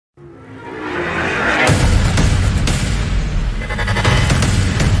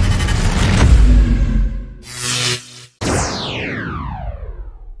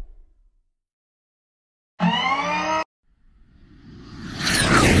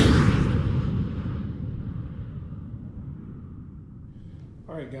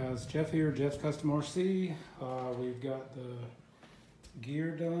Alright guys, Jeff here, Jeff's Custom RC. We've got the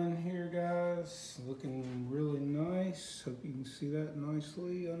gear done here guys, looking really nice. Hope you can see that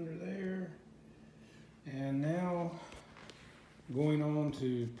nicely under there. And now going on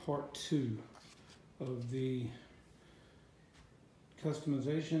to part 2 of the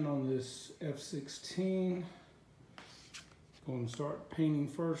customization on this F16. Going to start painting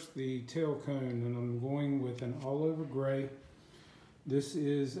first the tail cone, and I'm going with an all over gray. This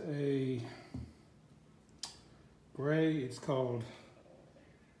is a gray, it's called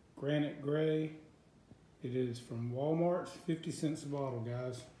Granite Gray. It is from Walmart, 50 cents a bottle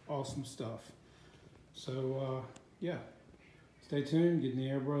guys, awesome stuff. So yeah, stay tuned, getting the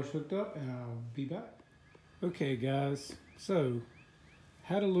airbrush hooked up and I'll be back. Okay guys, so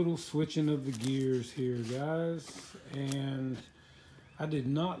had a little switching of the gears here guys, and I did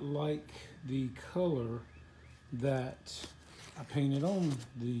not like the color that I painted on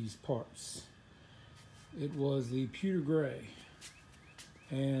these parts. It was the pewter gray,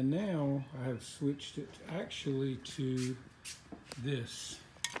 and now I have switched it actually to this.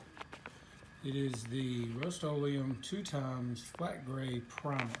 It is the Rust-Oleum 2x flat gray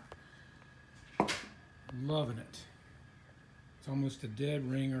primer. Loving it. It's almost a dead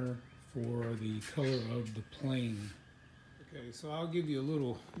ringer for the color of the plane. Okay, so I'll give you a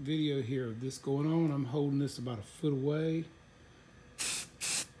little video here of this going on. I'm holding this about a foot away.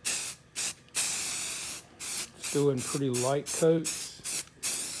 Still in pretty light coats.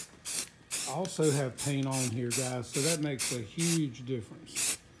 I also have paint on here guys, so that makes a huge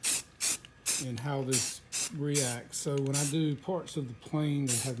difference in how this reacts. So when I do parts of the plane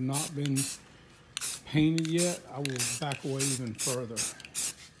that have not been painted yet, I will back away even further.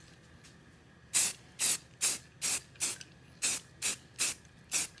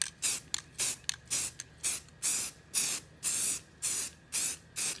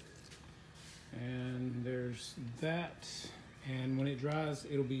 And there's that, and when it dries,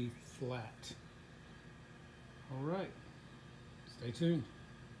 it'll be flat. All right, stay tuned.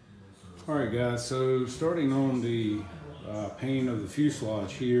 All right guys, so starting on the painting of the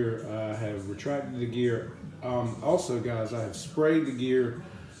fuselage here, I have retracted the gear. Also guys, I have sprayed the gear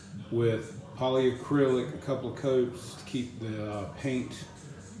with polyacrylic, a couple of coats to keep the paint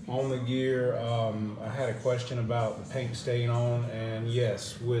on the gear. I had a question about the paint staying on, and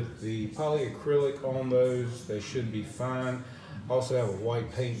yes, with the polyacrylic on those, they should be fine. I also have a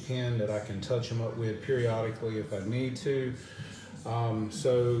white paint pen that I can touch them up with periodically if I need to.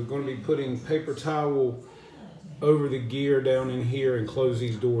 So going to be putting paper towel over the gear down in here and close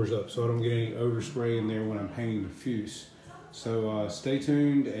these doors up so I don't get any overspray in there when I'm painting the fuse. So stay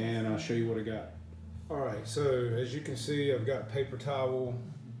tuned and I'll show you what I got. All right, so as you can see, I've got paper towel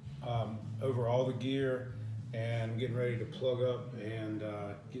over all the gear, and I'm getting ready to plug up and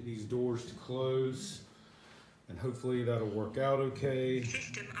get these doors to close, and hopefully that'll work out okay.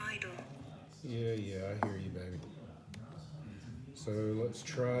 System idle. Yeah, I hear you, baby. So let's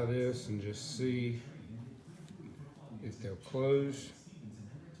try this and just see if they'll close.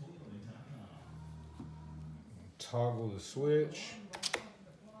 Toggle the switch.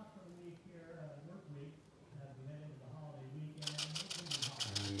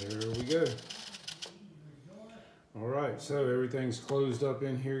 And there we go. All right, so everything's closed up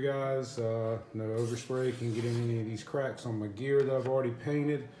in here, guys. No overspray can get in any of these cracks on my gear that I've already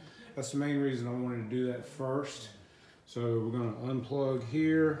painted. That's the main reason I wanted to do that first. So we're gonna unplug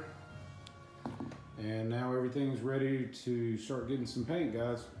here. And now everything's ready to start getting some paint,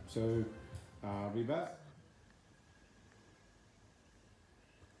 guys. So I'll be back.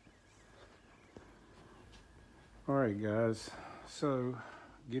 All right, guys. So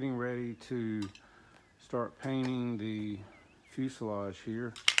getting ready to start painting the fuselage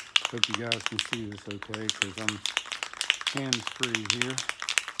here. Hope you guys can see this okay, because I'm hands-free here.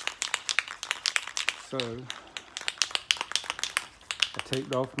 So I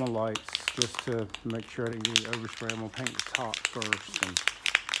taped off my lights just to make sure I didn't get any overspray. I'm gonna paint the top first and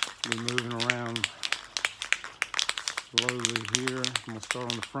be moving around slowly here. I'm gonna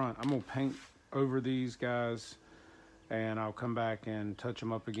start on the front. I'm gonna paint over these guys and I'll come back and touch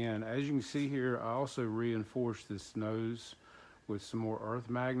them up again. As you can see here, I also reinforced this nose with some more earth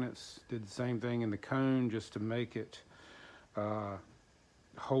magnets. Did the same thing in the cone just to make it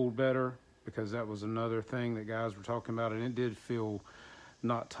hold better, because that was another thing that guys were talking about, and it did feel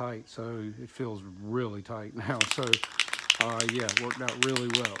not tight, so it feels really tight now. So yeah, it worked out really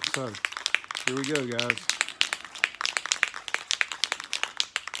well. So here we go, guys.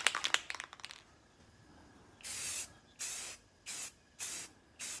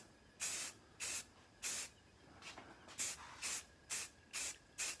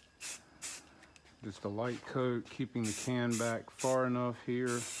 Just a light coat, keeping the can back far enough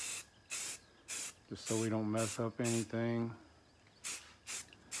here, just so we don't mess up anything.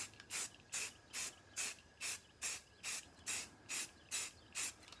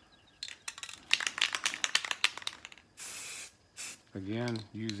 Again,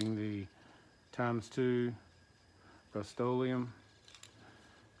 using the ×2 Rust-Oleum,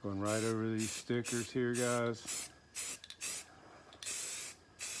 going right over these stickers here, guys.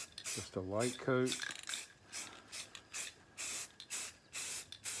 Just a light coat.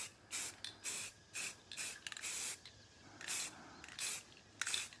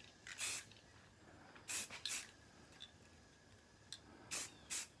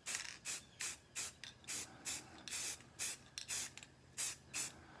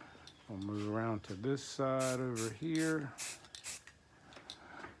 I'll move around to this side over here.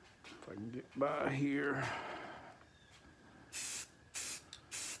 If I can get by here.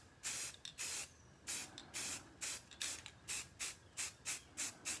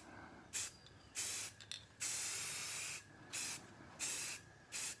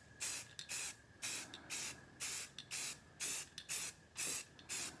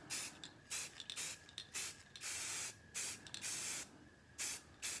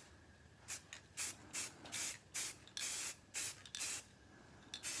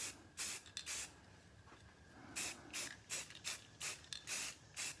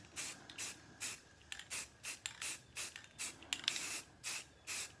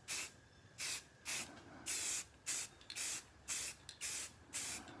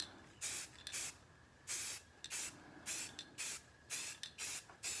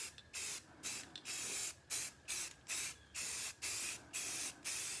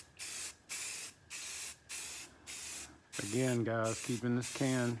 Again, guys, keeping this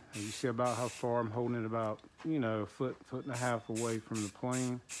can, you see about how far I'm holding it, about, you know, a foot and a half away from the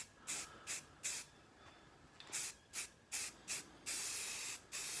plane.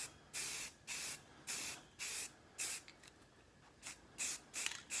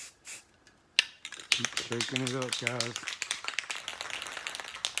 Keep shaking it up, guys.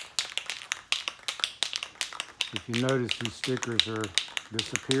 If you notice, these stickers are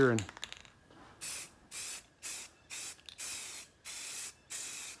disappearing.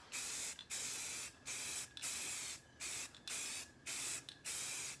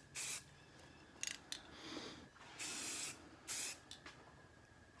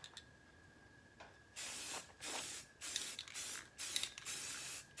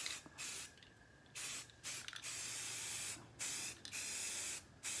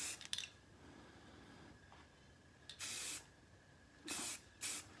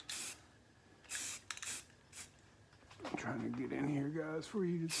 Trying to get in here, guys, for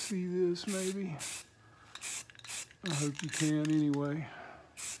you to see this, maybe. I hope you can anyway.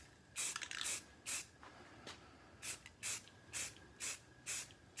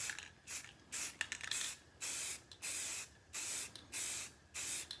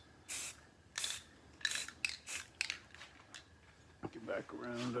 Get back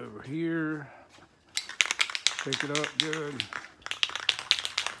around over here. Shake it up good.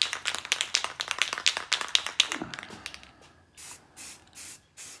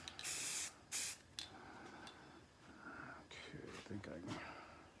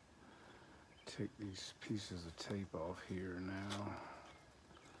 Take these pieces of tape off here now.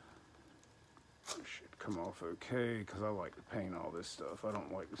 It should come off okay, because I like to paint all this stuff. I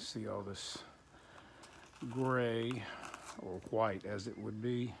don't like to see all this gray or white, as it would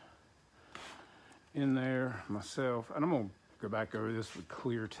be, in there myself. And I'm gonna go back over this with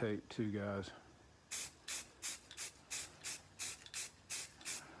clear tape too, guys.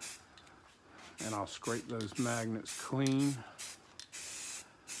 And I'll scrape those magnets clean.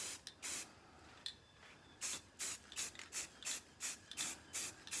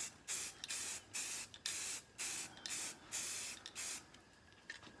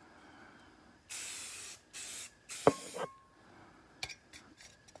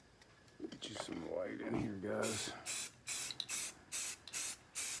 Guys.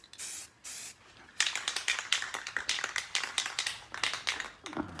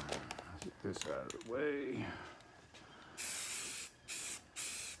 Get this out of the way.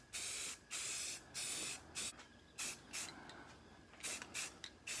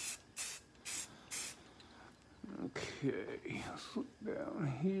 Okay, let's look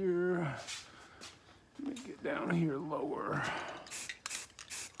down here. Let me get down here lower.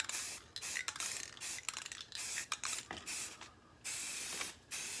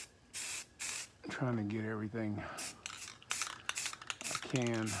 Trying to get everything I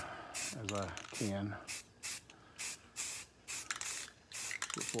can as I can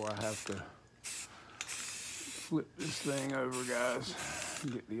before I have to flip this thing over, guys.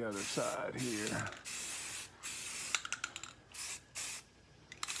 Get the other side here.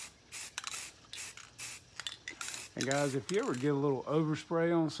 And guys, if you ever get a little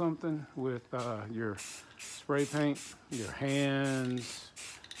overspray on something with your spray paint, your hands,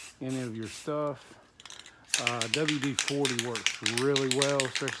 any of your stuff, WD-40 works really well,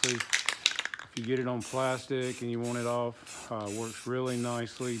 especially if you get it on plastic and you want it off. Works really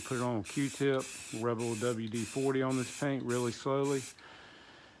nicely. Put it on a Q-tip, rub a little WD-40 on this paint really slowly,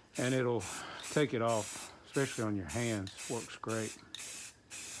 and it'll take it off, especially on your hands. Works great.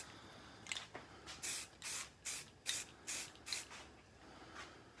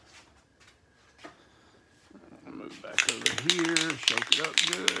 Move back over here, shake it up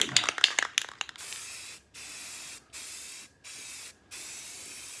good.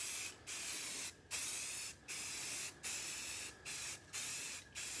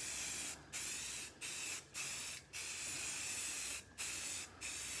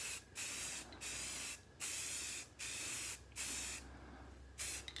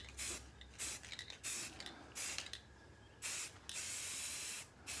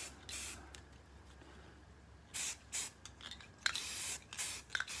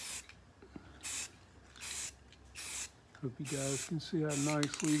 Hope you guys can see how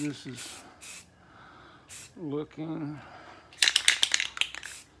nicely this is looking.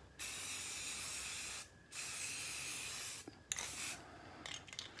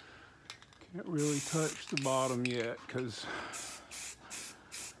 Can't really touch the bottom yet because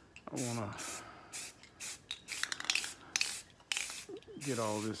I want to get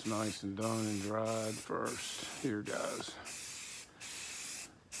all this nice and done and dried first. Here, guys.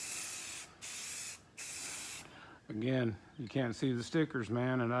 Again, you can't see the stickers,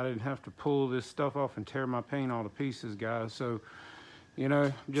 man, and I didn't have to pull this stuff off and tear my paint all to pieces, guys. So, you know,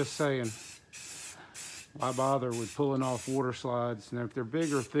 I'm just saying, why bother with pulling off water slides? And if they're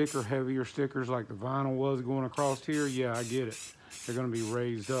bigger, thicker, heavier stickers like the vinyl was going across here, yeah, I get it. They're going to be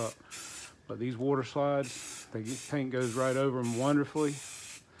raised up. But these water slides, the paint goes right over them wonderfully.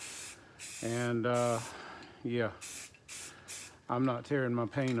 And, yeah, I'm not tearing my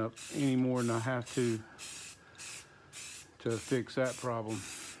paint up any more than I have to fix that problem.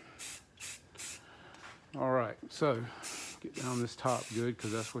 All right, so get down this top good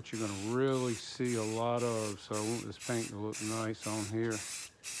because that's what you're going to really see a lot of. So I want this paint to look nice on here.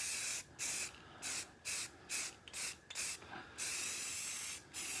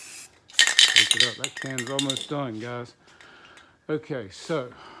 Take it up. That can's almost done, guys. Okay, so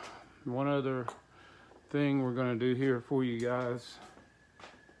one other thing we're going to do here for you guys.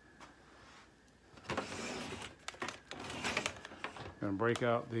 Gonna break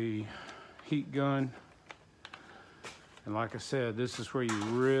out the heat gun, and like I said, this is where you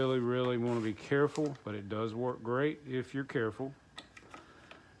really want to be careful, but it does work great if you're careful.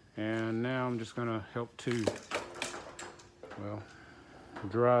 And now I'm just gonna help to, well,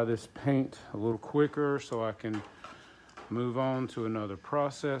 dry this paint a little quicker so I can move on to another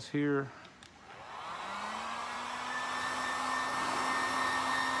process here.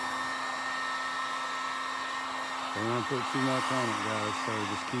 Don't want to put too much on it, guys, so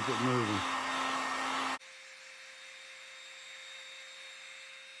just keep it moving.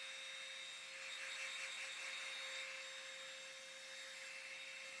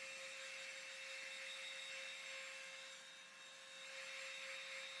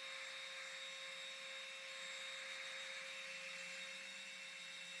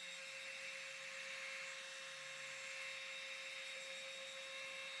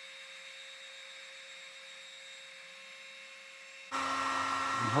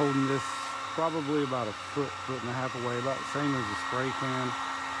 I'm holding this probably about a foot and a half away, about the same as a spray can.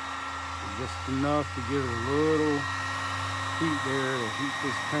 Just enough to give it a little heat there to heat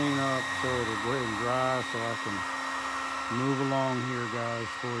this paint up so it'll go ahead and dry so I can move along here, guys,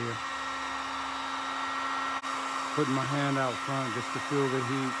 for you. Putting my hand out front just to feel the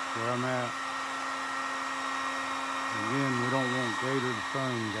heat where I'm at. Again, we don't want gated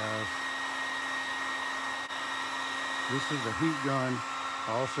foam, guys. This is a heat gun.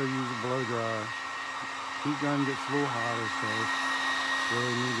 I also use a blow dryer. Heat gun gets a little hotter, so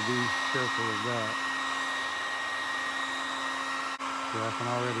really need to be careful of that. So I can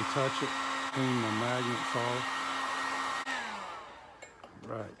already touch it, clean my magnets off.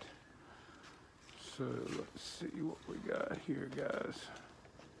 Right. So let's see what we got here, guys.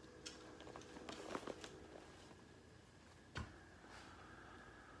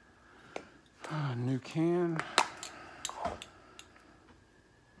 New can.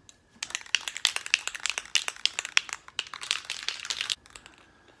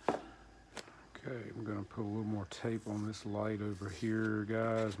 Okay, I'm gonna put a little more tape on this light over here,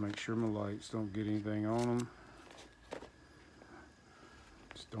 guys. Make sure my lights don't get anything on them.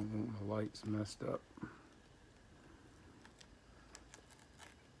 Just don't want my lights messed up.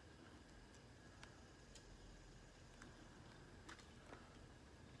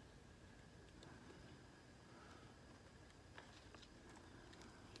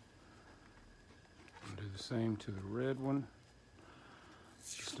 Do the same to the red one,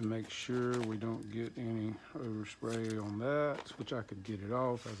 just to make sure we don't get any overspray on that, which I could get it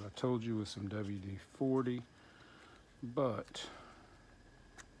off, as I told you, with some WD-40, but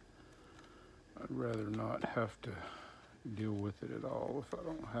I'd rather not have to deal with it at all if I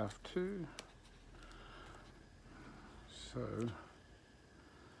don't have to. So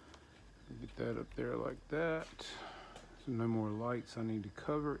get that up there like that. So no more lights I need to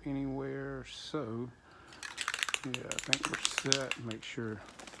cover anywhere. So yeah, I think we're set. Make sure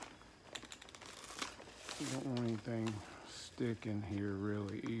you don't want anything sticking here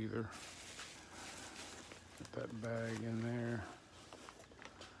really either. Put that bag in there.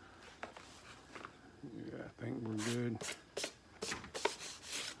 Yeah, I think we're good.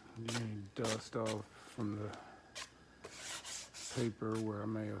 Get any dust off from the paper where I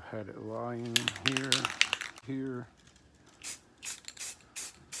may have had it lying here.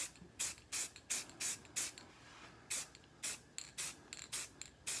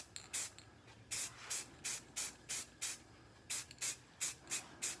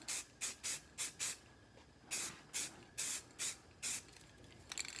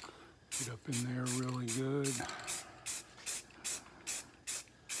 Get up in there really good.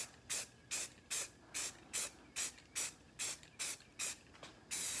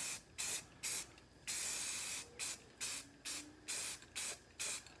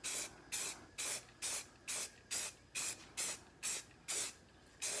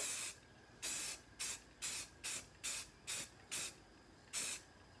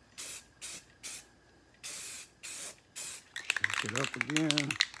 Pick it up again.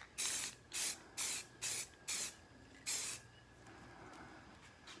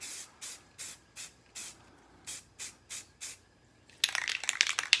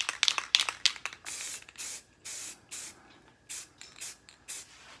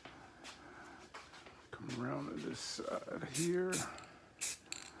 Around to this side here.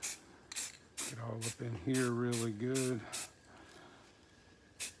 Get all up in here really good.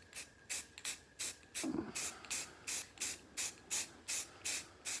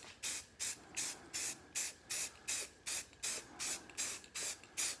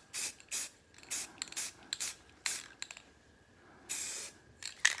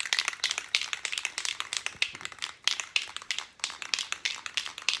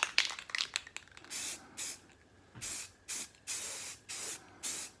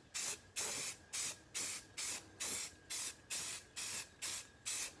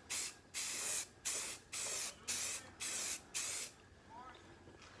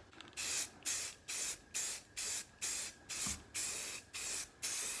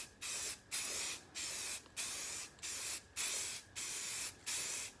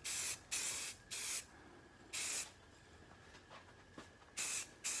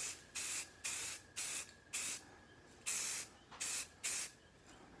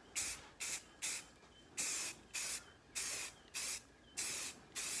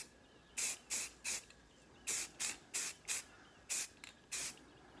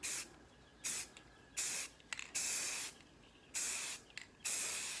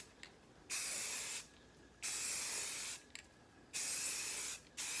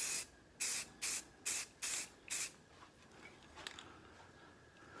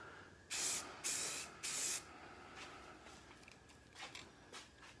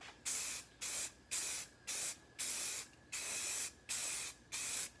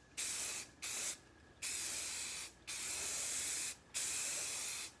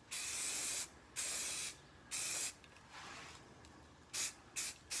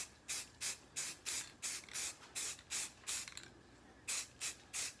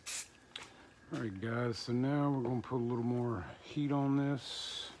 All right, guys, so now we're gonna put a little more heat on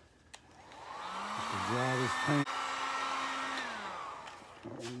this just to dry this paint.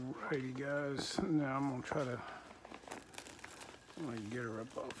 Alrighty, guys, now I'm gonna try to get her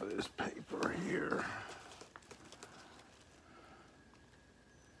up off of this paper here.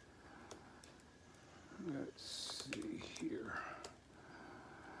 Let's see here.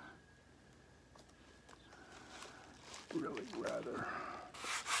 Really rather.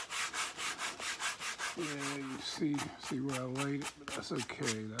 Yeah, you see where I laid it, but that's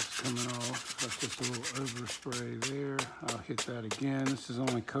okay. That's coming off. That's just a little overspray there. I'll hit that again. This is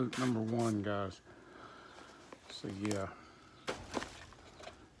only coat number 1, guys. So yeah.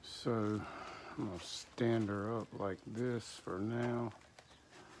 So I'm gonna stand her up like this for now.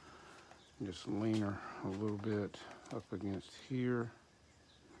 Just lean her a little bit up against here.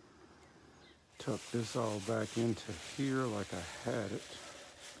 Tuck this all back into here like I had it.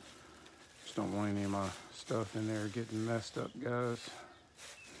 Just don't want any of my stuff in there getting messed up, guys.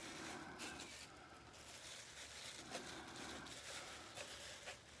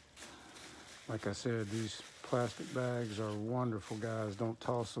 Like I said, these plastic bags are wonderful, guys. Don't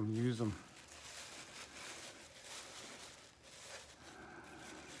toss them, use them.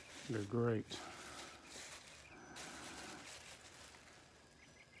 They're great.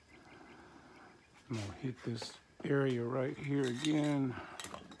 I'm gonna hit this area right here again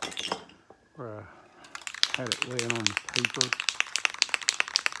where I had it laying on the paper.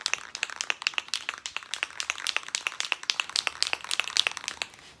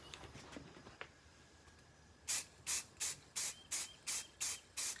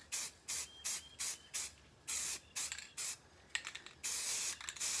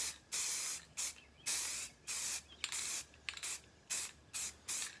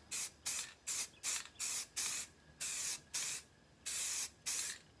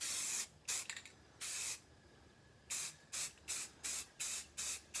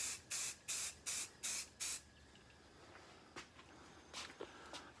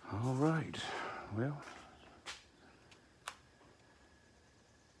 All right, well,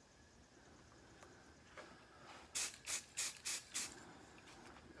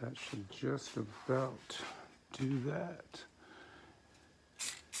 that should just about do that.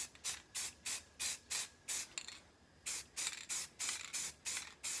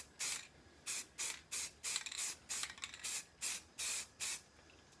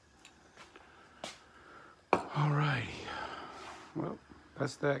 All righty, well,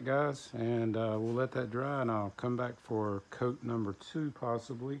 that's that, guys, and we'll let that dry, and I'll come back for coat number 2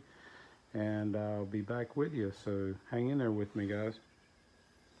 possibly, and I'll be back with you, so hang in there with me, guys.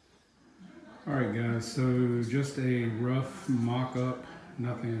 All right, guys, so just a rough mock-up.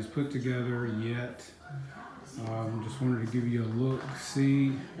 Nothing is put together yet. Just wanted to give you a look,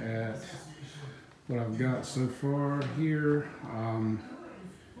 see at what I've got so far here.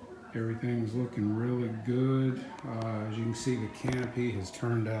 Everything's looking really good. As you can see, the canopy has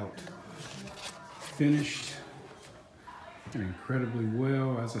turned out finished and incredibly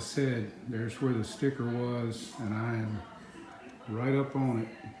well. As I said, there's where the sticker was, and I am right up on it.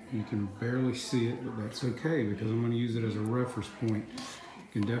 You can barely see it, but that's okay because I'm going to use it as a reference point.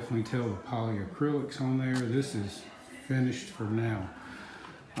 You can definitely tell the polyacrylics on there. This is finished for now.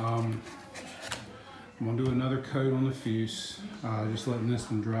 I'm going to do another coat on the fuse, just letting this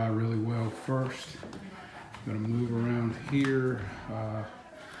one dry really well first. I'm going to move around here.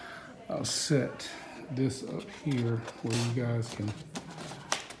 I'll set this up here where you guys can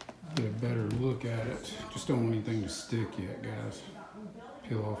get a better look at it. Just don't want anything to stick yet, guys.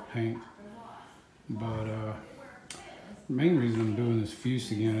 Peel off paint. But the main reason I'm doing this fuse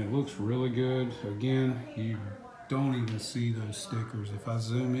again, it looks really good. Again, you don't even see those stickers. If I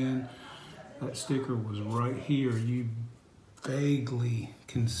zoom in, that sticker was right here. You vaguely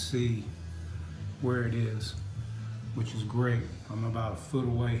can see where it is, which is great. I'm about a foot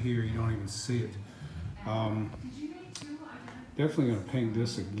away here. You don't even see it. Definitely gonna paint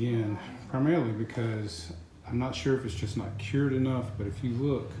this again, primarily because I'm not sure if it's just not cured enough, but if you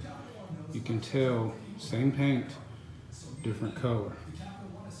look, you can tell same paint, different color.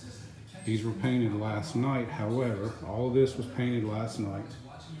 These were painted last night. However, all of this was painted last night.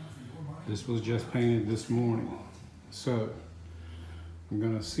 This was just painted this morning. So I'm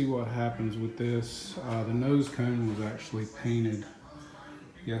gonna see what happens with this. The nose cone was actually painted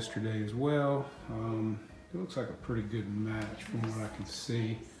yesterday as well. It looks like a pretty good match from what I can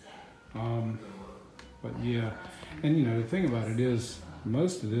see. But yeah, and you know, the thing about it is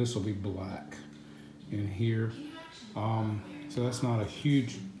most of this will be black in here. So that's not a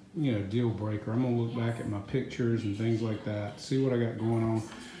huge, you know, deal breaker. I'm gonna look back at my pictures and things like that, see what I got going on.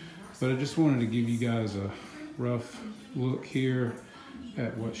 But I just wanted to give you guys a rough look here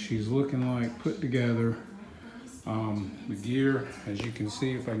at what she's looking like put together. The gear, as you can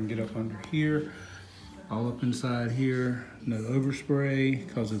see, if I can get up under here, all up inside here, no overspray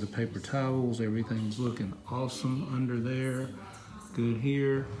because of the paper towels. Everything's looking awesome under there. Good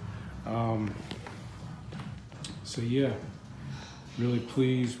here. So yeah, really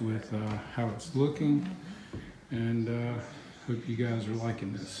pleased with how it's looking, and hope you guys are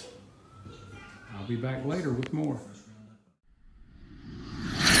liking this. I'll be back later with more.